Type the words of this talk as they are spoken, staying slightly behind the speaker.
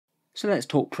So let's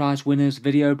talk prize winners,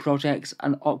 video projects,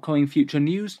 and upcoming future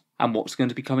news, and what's going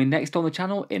to be coming next on the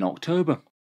channel in October.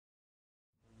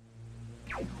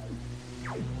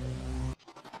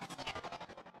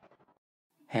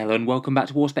 Hello and welcome back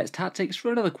to Auspex Tactics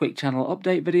for another quick channel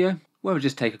update video, where we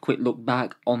just take a quick look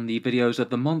back on the videos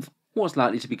of the month, what's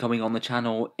likely to be coming on the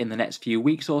channel in the next few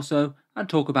weeks or so, and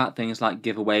talk about things like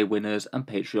giveaway winners and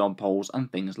Patreon polls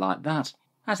and things like that.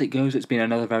 As it goes, it's been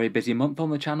another very busy month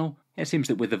on the channel. It seems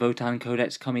that with the Votan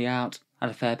Codex coming out, and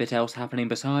a fair bit else happening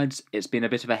besides, it's been a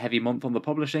bit of a heavy month on the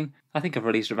publishing. I think I've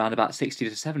released around about 60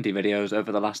 to 70 videos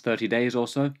over the last 30 days or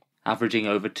so, averaging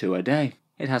over 2 a day.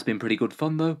 It has been pretty good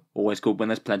fun though, always good when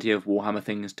there's plenty of Warhammer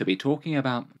things to be talking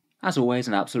about. As always,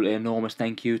 an absolutely enormous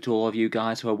thank you to all of you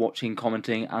guys who are watching,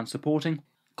 commenting and supporting.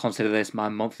 Consider this my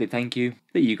monthly thank you,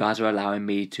 that you guys are allowing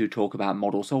me to talk about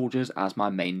model soldiers as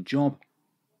my main job.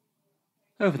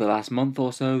 Over the last month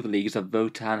or so, the Leagues of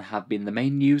Votan have been the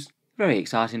main news. Very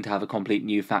exciting to have a complete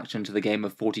new faction to the game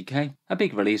of 40k, a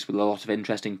big release with a lot of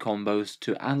interesting combos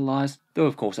to analyse, though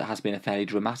of course it has been a fairly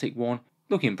dramatic one,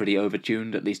 looking pretty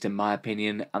overtuned, at least in my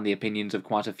opinion and the opinions of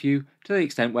quite a few, to the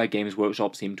extent where Games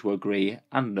Workshop seem to agree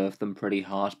and nerf them pretty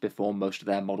hard before most of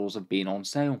their models have been on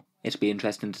sale. It'll be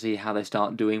interesting to see how they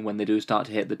start doing when they do start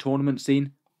to hit the tournament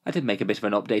scene. I did make a bit of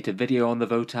an updated video on the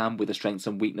Votan with the strengths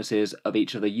and weaknesses of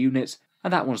each of the units,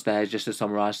 and that one's there just to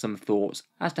summarise some thoughts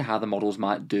as to how the models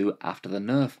might do after the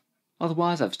nerf.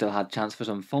 Otherwise, I've still had chance for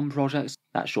some fun projects.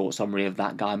 That short summary of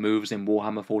That Guy Moves in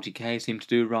Warhammer 40k seemed to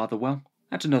do rather well.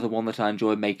 And another one that I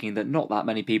enjoyed making that not that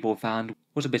many people found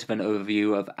was a bit of an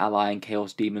overview of allying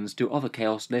Chaos Demons to other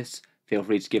Chaos lists. Feel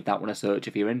free to give that one a search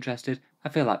if you're interested. I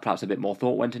feel like perhaps a bit more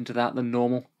thought went into that than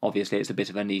normal. Obviously it's a bit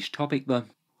of a niche topic though.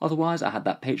 Otherwise, I had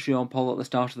that Patreon poll at the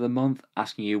start of the month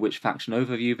asking you which faction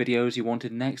overview videos you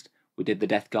wanted next. We did the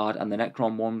Death Guard and the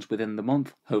Necron ones within the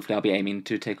month. Hopefully I'll be aiming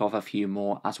to take off a few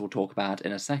more, as we'll talk about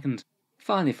in a second.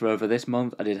 Finally, for over this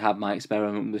month, I did have my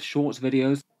experiment with shorts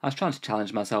videos. I was trying to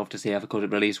challenge myself to see if I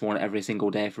could release one every single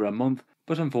day for a month,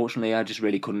 but unfortunately I just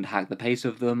really couldn't hack the pace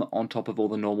of them on top of all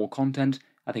the normal content.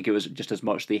 I think it was just as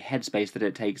much the headspace that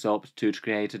it takes up to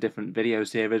create a different video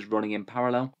series running in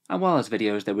parallel, and while as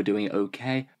videos they were doing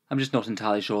okay, I'm just not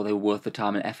entirely sure they were worth the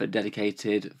time and effort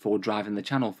dedicated for driving the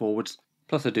channel forwards.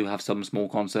 Plus I do have some small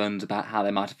concerns about how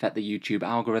they might affect the YouTube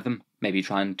algorithm, maybe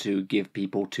trying to give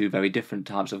people two very different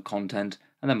types of content,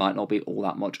 and there might not be all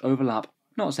that much overlap.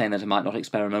 Not saying that I might not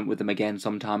experiment with them again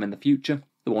sometime in the future.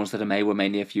 The ones that I made were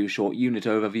mainly a few short unit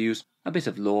overviews, a bit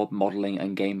of lore, modelling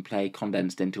and gameplay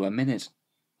condensed into a minute.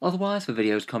 Otherwise, for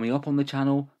videos coming up on the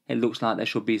channel, it looks like there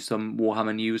should be some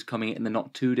Warhammer news coming in the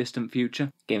not too distant future.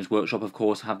 Games Workshop of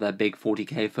course have their big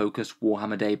 40k focused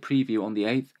Warhammer Day preview on the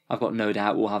 8th. I've got no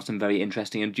doubt we'll have some very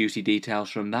interesting and juicy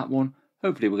details from that one.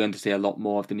 Hopefully we're going to see a lot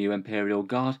more of the new Imperial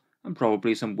Guard, and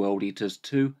probably some World Eaters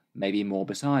too, maybe more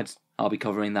besides. I'll be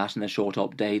covering that in a short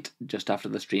update just after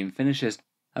the stream finishes.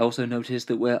 I also noticed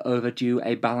that we're overdue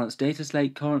a balanced data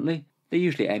slate currently. They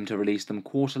usually aim to release them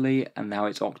quarterly, and now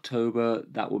it's October.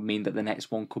 That would mean that the next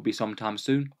one could be sometime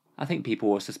soon. I think people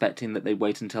were suspecting that they'd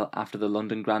wait until after the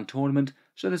London Grand Tournament,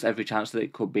 so there's every chance that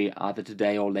it could be either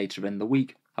today or later in the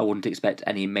week. I wouldn't expect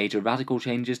any major radical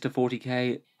changes to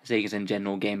 40k, seeing as in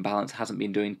general game balance hasn't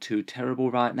been doing too terrible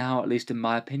right now, at least in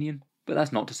my opinion. But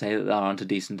that's not to say that there aren't a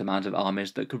decent amount of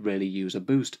armies that could really use a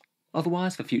boost.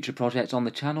 Otherwise, for future projects on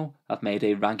the channel, I've made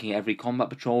a ranking every combat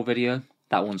patrol video.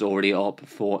 That one's already up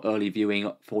for early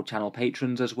viewing for channel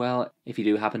patrons as well. If you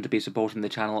do happen to be supporting the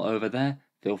channel over there,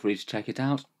 feel free to check it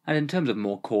out. And in terms of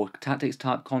more core tactics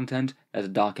type content, there's a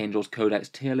Dark Angels Codex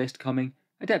tier list coming,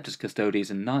 Adeptus Custodes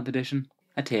in 9th edition,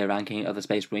 a tier ranking of the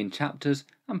Space Marine chapters,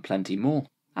 and plenty more.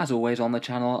 As always on the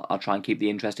channel, I'll try and keep the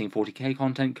interesting 40k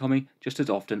content coming just as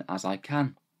often as I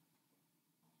can.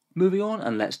 Moving on,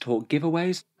 and let's talk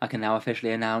giveaways. I can now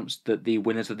officially announce that the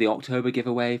winners of the October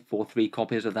giveaway for 3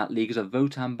 copies of that Leagues of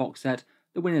Votan box set,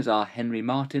 the winners are Henry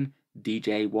Martin,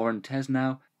 DJ Warren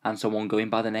Tesnow, and someone going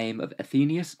by the name of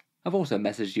Athenius. I've also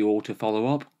messaged you all to follow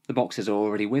up. The boxes are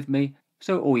already with me,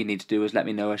 so all you need to do is let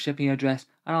me know a shipping address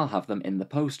and I'll have them in the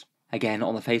post. Again,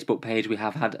 on the Facebook page we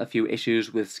have had a few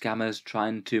issues with scammers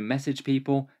trying to message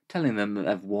people, telling them that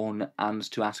they've won and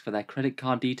to ask for their credit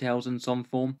card details in some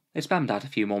form. They spammed out a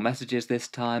few more messages this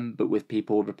time, but with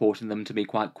people reporting them to me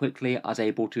quite quickly, I was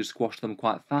able to squash them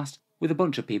quite fast. With a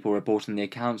bunch of people reporting the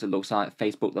accounts, it looks like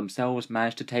Facebook themselves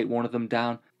managed to take one of them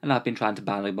down, and I've been trying to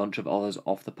ban a bunch of others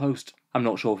off the post. I'm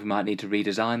not sure if we might need to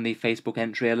redesign the Facebook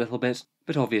entry a little bit,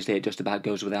 but obviously it just about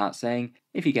goes without saying,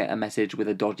 if you get a message with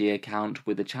a dodgy account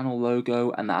with the channel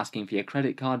logo and they're asking for your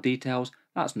credit card details,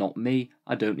 that's not me.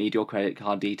 I don't need your credit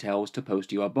card details to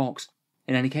post you a box.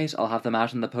 In any case, I'll have them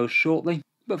out in the post shortly.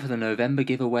 But for the November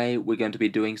giveaway, we're going to be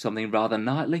doing something rather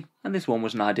nightly, and this one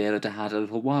was an idea that I had a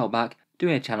little while back,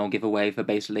 doing a channel giveaway for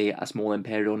basically a small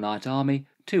Imperial Knight army,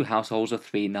 2 households of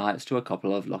 3 knights to a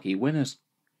couple of lucky winners.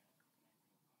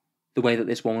 The way that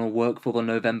this one will work for the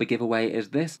November giveaway is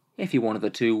this: if you're one of the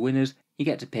 2 winners, you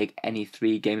get to pick any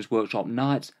 3 Games Workshop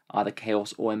knights, either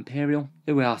Chaos or Imperial,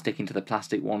 though we are sticking to the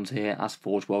plastic ones here as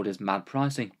Forge World is mad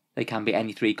pricing. They can be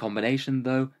any 3 combination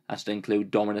though, as to include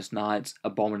Dominus Knights,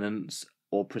 Abominants,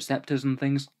 or Preceptors and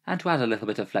things, and to add a little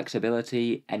bit of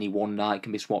flexibility, any 1 knight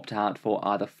can be swapped out for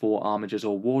either 4 Armigers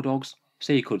or War Dogs,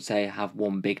 so you could say have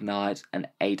 1 big knight and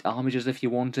 8 Armigers if you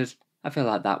wanted. I feel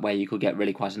like that way you could get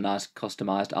really quite a nice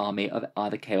customised army of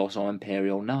either Chaos or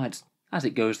Imperial Knights. As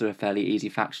it goes, they're a fairly easy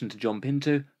faction to jump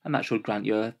into, and that should grant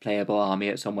you a playable army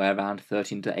at somewhere around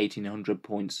 13 to 1800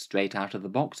 points straight out of the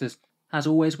boxes. As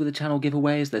always with the channel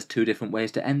giveaways, there's 2 different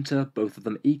ways to enter, both of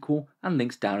them equal, and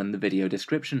links down in the video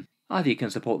description. Either you can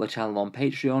support the channel on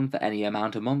Patreon for any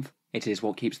amount a month, it is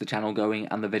what keeps the channel going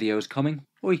and the videos coming,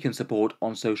 or you can support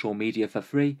on social media for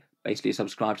free, basically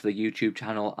subscribe to the YouTube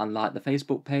channel and like the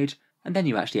Facebook page, and then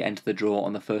you actually enter the draw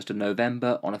on the 1st of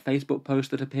November on a Facebook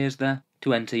post that appears there.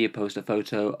 To enter, you post a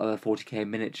photo of a 40k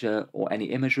miniature or any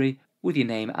imagery, with your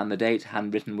name and the date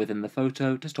handwritten within the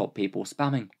photo to stop people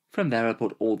spamming. From there I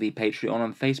put all the Patreon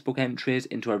and Facebook entries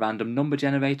into a random number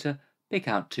generator, pick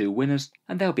out 2 winners,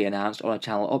 and they'll be announced on a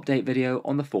channel update video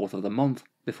on the 4th of the month.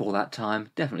 Before that time,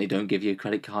 definitely don't give your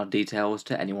credit card details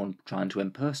to anyone trying to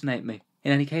impersonate me.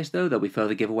 In any case though, there'll be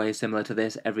further giveaways similar to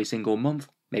this every single month.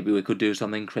 Maybe we could do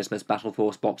something Christmas Battle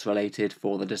Force box related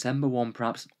for the December one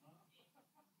perhaps.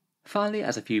 Finally,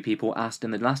 as a few people asked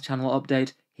in the last channel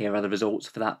update, here are the results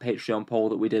for that Patreon poll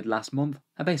that we did last month.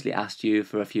 I basically asked you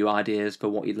for a few ideas for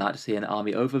what you'd like to see an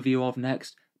army overview of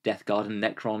next. Death Guard and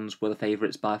Necrons were the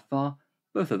favourites by far.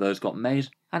 Both of those got made,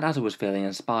 and as I was feeling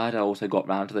inspired I also got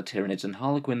round to the Tyranids and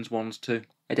Harlequins ones too.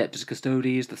 Adeptus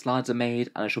Custodes, the slides are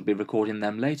made and I should be recording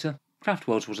them later. Craft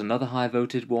Worlds was another high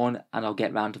voted one, and I'll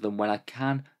get round to them when I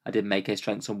can. I did make a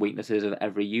strengths and weaknesses of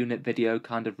every unit video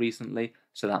kind of recently,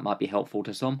 so that might be helpful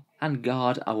to some. And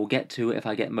Guard I will get to if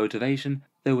I get motivation,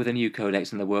 though with a new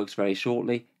codex in the works very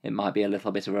shortly, it might be a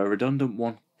little bit of a redundant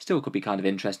one. Still could be kind of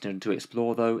interesting to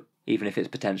explore though, even if it's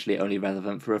potentially only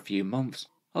relevant for a few months.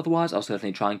 Otherwise I'll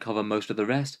certainly try and cover most of the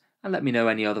rest, and let me know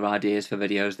any other ideas for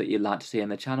videos that you'd like to see in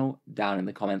the channel down in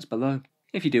the comments below.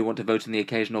 If you do want to vote in the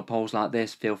occasional polls like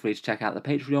this, feel free to check out the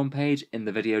Patreon page in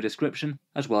the video description.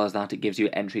 As well as that, it gives you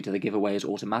entry to the giveaways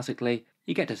automatically.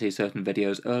 You get to see certain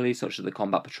videos early, such as the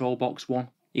Combat Patrol box one.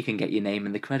 You can get your name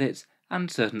in the credits, and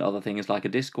certain other things like a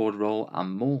Discord role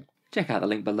and more. Check out the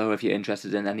link below if you're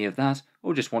interested in any of that,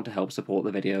 or just want to help support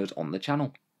the videos on the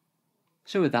channel.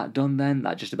 So with that done then,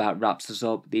 that just about wraps us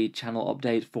up the channel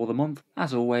update for the month.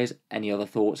 As always, any other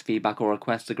thoughts, feedback or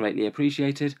requests are greatly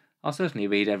appreciated. I'll certainly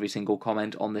read every single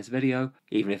comment on this video,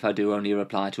 even if I do only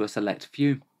reply to a select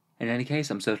few. In any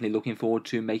case, I'm certainly looking forward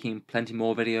to making plenty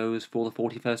more videos for the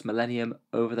 41st millennium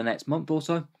over the next month or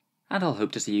so, and I'll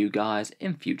hope to see you guys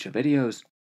in future videos.